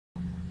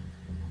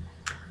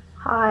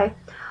Hi.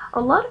 A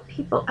lot of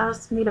people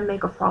ask me to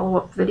make a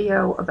follow-up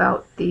video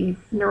about the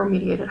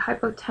neuromediated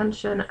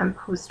hypotension and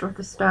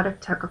post-orthostatic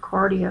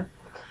tachycardia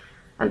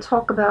and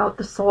talk about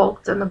the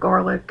salt and the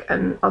garlic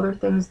and other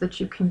things that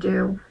you can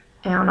do.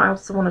 And I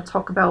also want to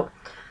talk about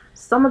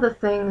some of the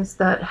things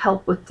that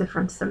help with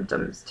different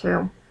symptoms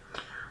too.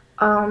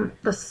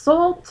 The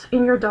salt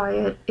in your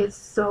diet is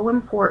so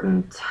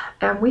important,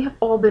 and we have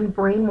all been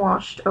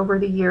brainwashed over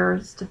the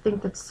years to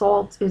think that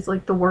salt is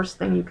like the worst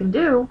thing you can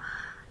do.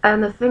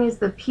 And the thing is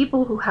that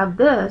people who have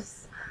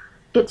this,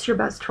 it's your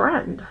best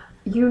friend.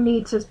 You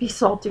need to be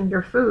salting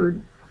your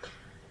food.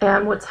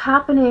 And what's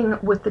happening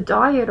with the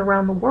diet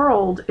around the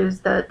world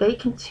is that they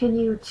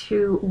continue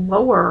to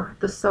lower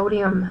the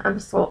sodium and the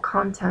salt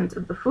content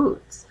of the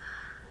foods.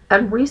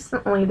 And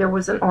recently there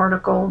was an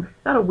article,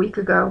 about a week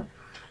ago,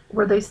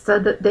 where they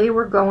said that they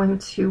were going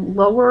to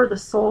lower the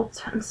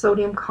salt and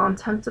sodium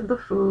content of the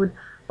food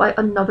by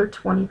another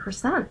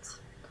 20%.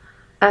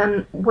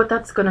 And what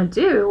that's going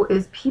to do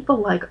is people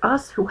like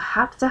us who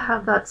have to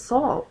have that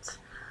salt,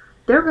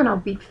 they're going to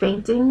be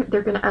fainting,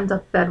 they're going to end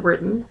up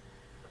bedridden.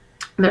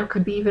 There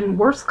could be even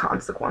worse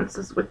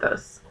consequences with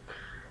this.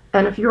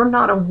 And if you're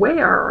not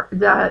aware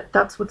that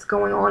that's what's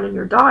going on in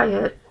your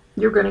diet,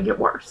 you're going to get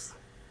worse.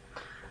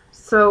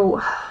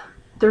 So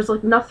there's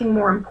like nothing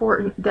more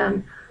important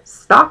than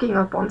stocking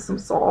up on some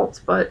salt,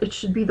 but it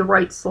should be the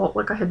right salt,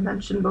 like I had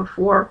mentioned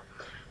before.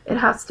 It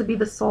has to be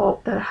the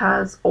salt that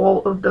has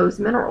all of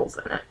those minerals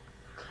in it.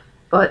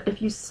 But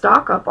if you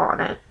stock up on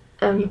it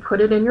and you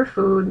put it in your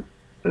food,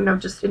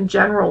 just in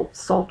general,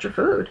 salt your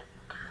food,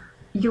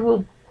 you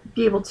will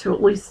be able to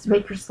at least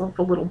make yourself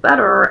a little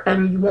better,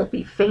 and you won't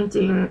be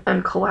fainting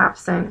and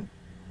collapsing.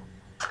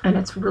 And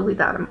it's really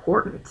that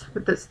important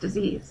with this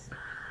disease.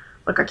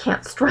 Like, I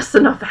can't stress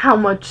enough how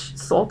much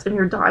salt in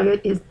your diet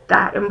is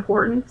that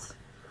important.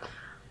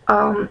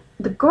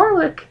 The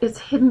garlic is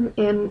hidden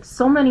in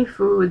so many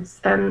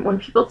foods, and when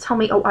people tell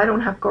me, oh, I don't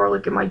have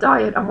garlic in my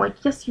diet, I'm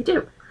like, yes, you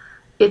do.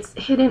 It's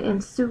hidden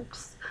in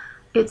soups.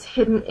 It's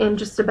hidden in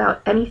just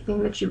about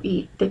anything that you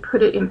eat. They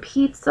put it in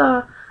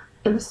pizza,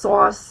 in the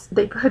sauce.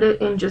 They put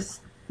it in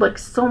just like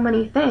so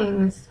many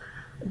things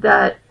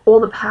that all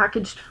the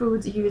packaged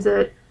foods use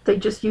it. They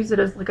just use it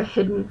as like a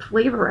hidden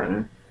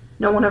flavoring.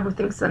 No one ever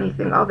thinks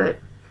anything of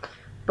it.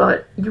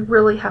 But you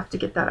really have to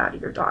get that out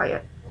of your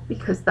diet,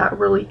 because that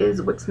really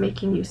is what's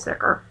making you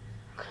sicker.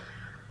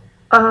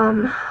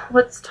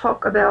 Let's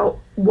talk about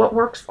what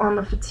works on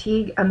the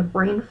fatigue and the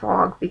brain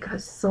fog,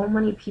 because so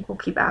many people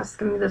keep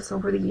asking me this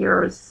over the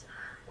years,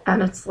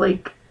 and it's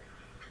like,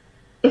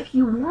 if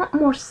you want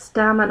more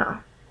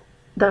stamina,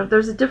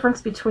 there's a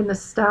difference between the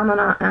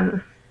stamina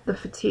and the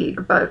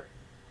fatigue, but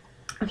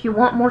if you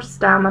want more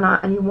stamina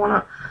and you want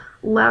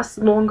to last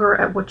longer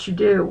at what you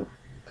do,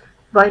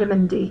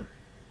 vitamin D.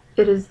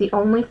 It is the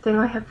only thing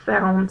I have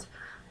found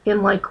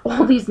in like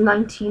all these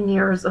 19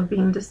 years of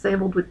being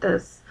disabled with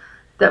this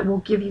that will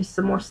give you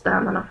some more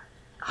stamina.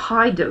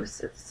 High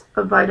doses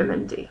of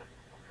vitamin D.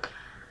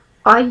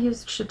 I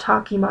used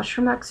shiitake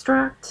mushroom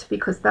extract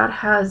because that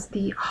has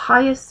the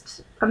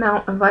highest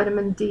amount of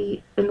vitamin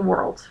D in the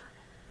world.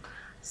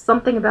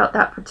 Something about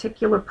that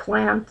particular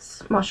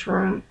plant,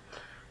 mushroom,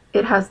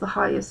 it has the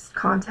highest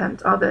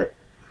content of it.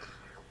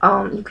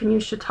 You can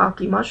use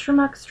shiitake mushroom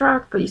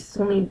extract, but you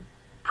still need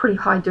pretty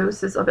high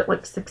doses of it,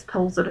 like 6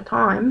 pills at a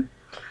time.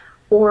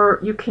 Or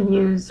you can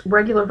use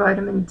regular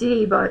vitamin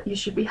D, but you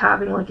should be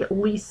having like at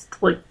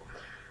least like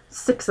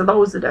 6 of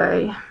those a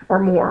day or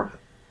more.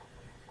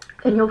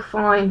 And you'll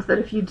find that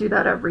if you do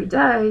that every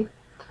day,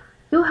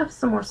 you'll have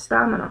some more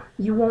stamina.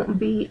 You won't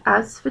be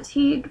as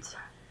fatigued,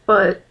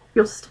 but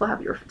you'll still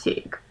have your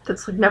fatigue.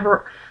 That's like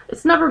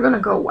it's never going to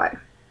go away.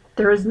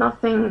 There is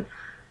nothing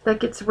that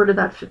gets rid of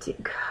that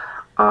fatigue.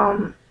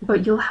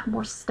 But you'll have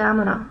more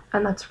stamina,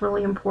 and that's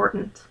really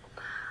important.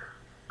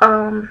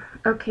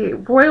 Okay,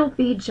 royal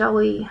bee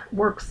jelly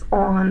works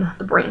on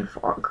the brain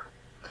fog.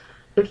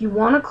 If you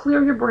want to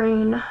clear your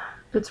brain,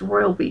 it's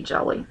royal bee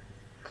jelly.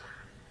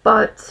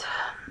 But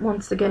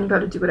once again, you got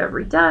to do it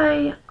every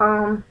day.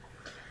 And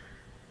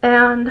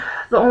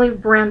the only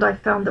brand I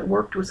found that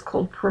worked was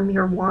called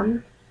Premier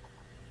One,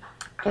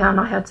 and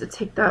I had to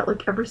take that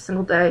like every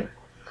single day.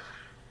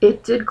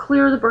 It did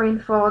clear the brain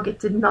fog. It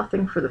did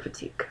nothing for the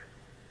fatigue,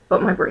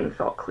 but my brain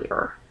felt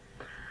clearer.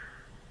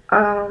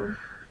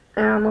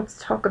 And let's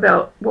talk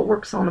about what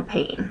works on the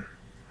pain.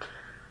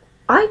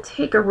 I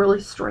take a really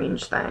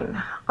strange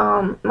thing.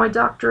 My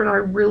doctor and I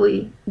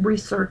really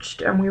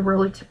researched, and we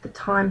really took the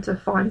time to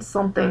find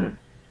something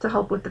to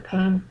help with the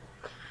pain.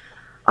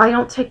 I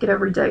don't take it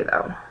every day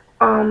though.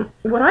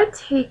 What I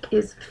take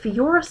is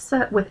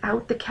Fioricet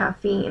without the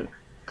caffeine.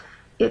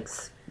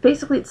 It's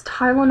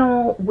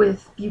Tylenol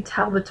with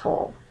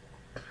butalbital.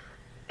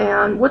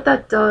 And what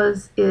that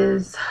does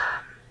is,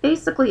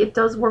 basically it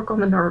does work on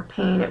the nerve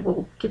pain. It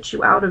will get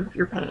you out of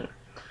your pain.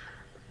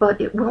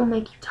 But it will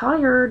make you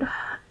tired,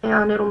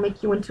 and it'll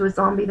make you into a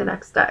zombie the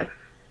next day.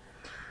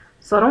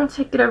 So I don't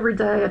take it every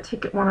day. I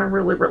take it when I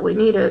really, really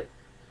need it.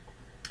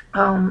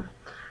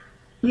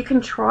 you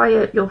can try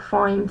it. You'll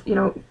find,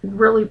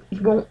 really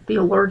you won't be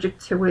allergic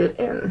to it,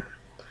 and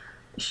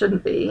you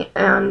shouldn't be,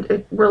 and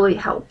it really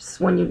helps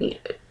when you need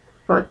it.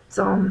 But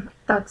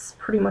that's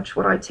pretty much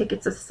what I take.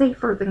 It's a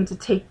safer thing to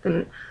take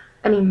than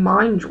any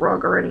mind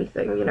drug or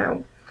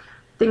anything,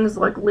 Things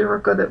like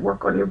Lyrica that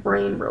work on your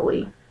brain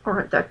really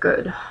aren't that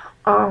good.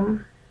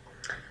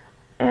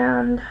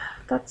 And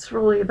that's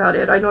really about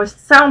it. I know I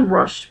sound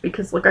rushed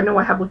because, I know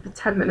I have the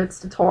 10 minutes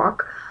to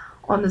talk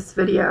on this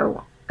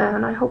video,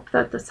 and I hope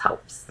that this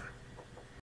helps.